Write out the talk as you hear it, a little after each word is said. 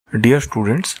Dear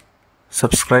students,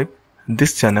 subscribe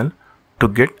this channel to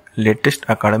get latest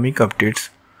academic updates,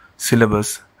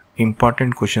 syllabus,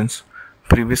 important questions,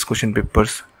 previous question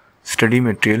papers, study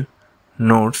material,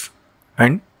 notes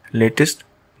and latest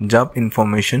job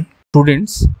information.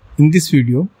 Students, in this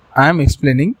video I am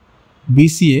explaining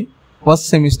BCA first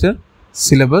semester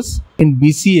syllabus. In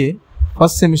BCA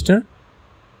first semester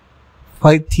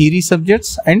 5 theory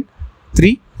subjects and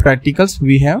 3 practicals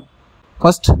we have.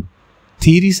 First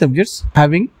theory subjects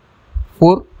having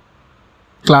 4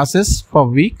 classes per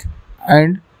week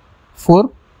and 4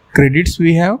 credits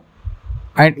we have,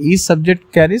 and each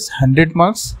subject carries 100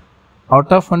 marks.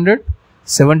 Out of 100,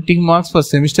 70 marks for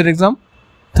semester exam,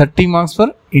 30 marks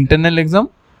for internal exam,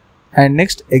 and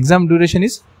next exam duration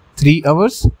is 3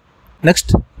 hours.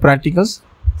 Next practicals,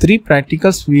 3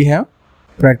 practicals we have.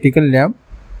 Practical lab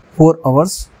 4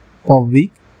 hours per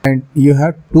week and you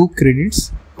have 2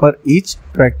 credits for each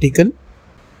practical.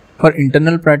 For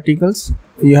internal practicals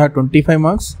you have 25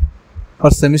 marks.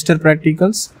 For semester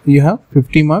practicals you have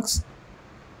 50 marks.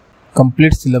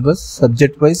 Complete syllabus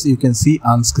subject wise you can see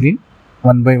on screen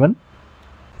one by one.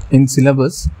 In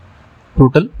syllabus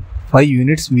total 5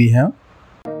 units we have.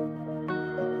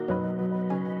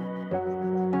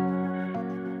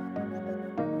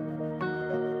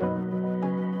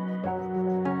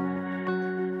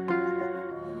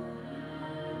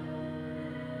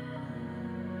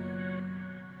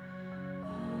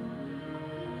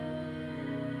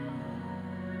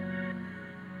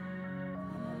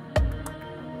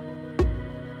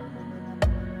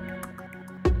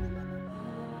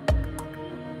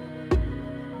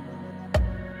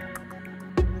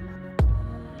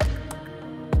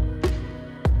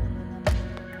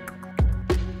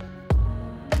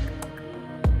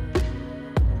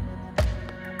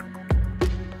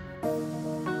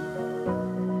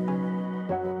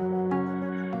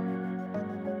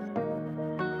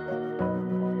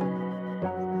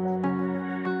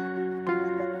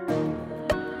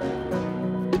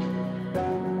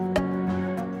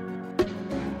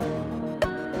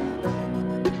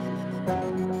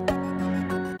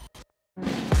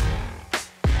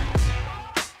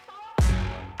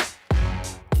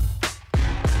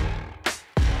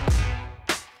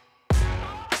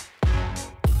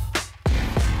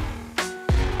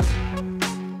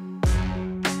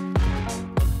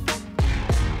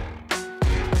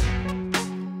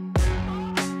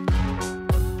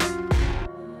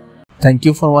 Thank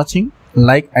you for watching.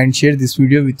 Like and share this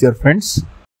video with your friends.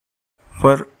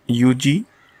 For UG,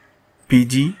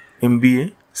 PG,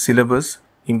 MBA, syllabus,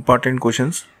 important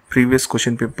questions, previous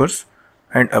question papers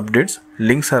and updates,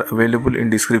 links are available in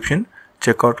description.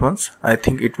 Check out once. I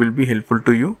think it will be helpful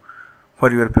to you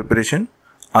for your preparation.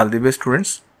 All the best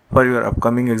students for your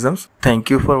upcoming exams. Thank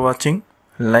you for watching.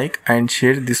 Like and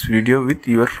share this video with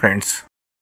your friends.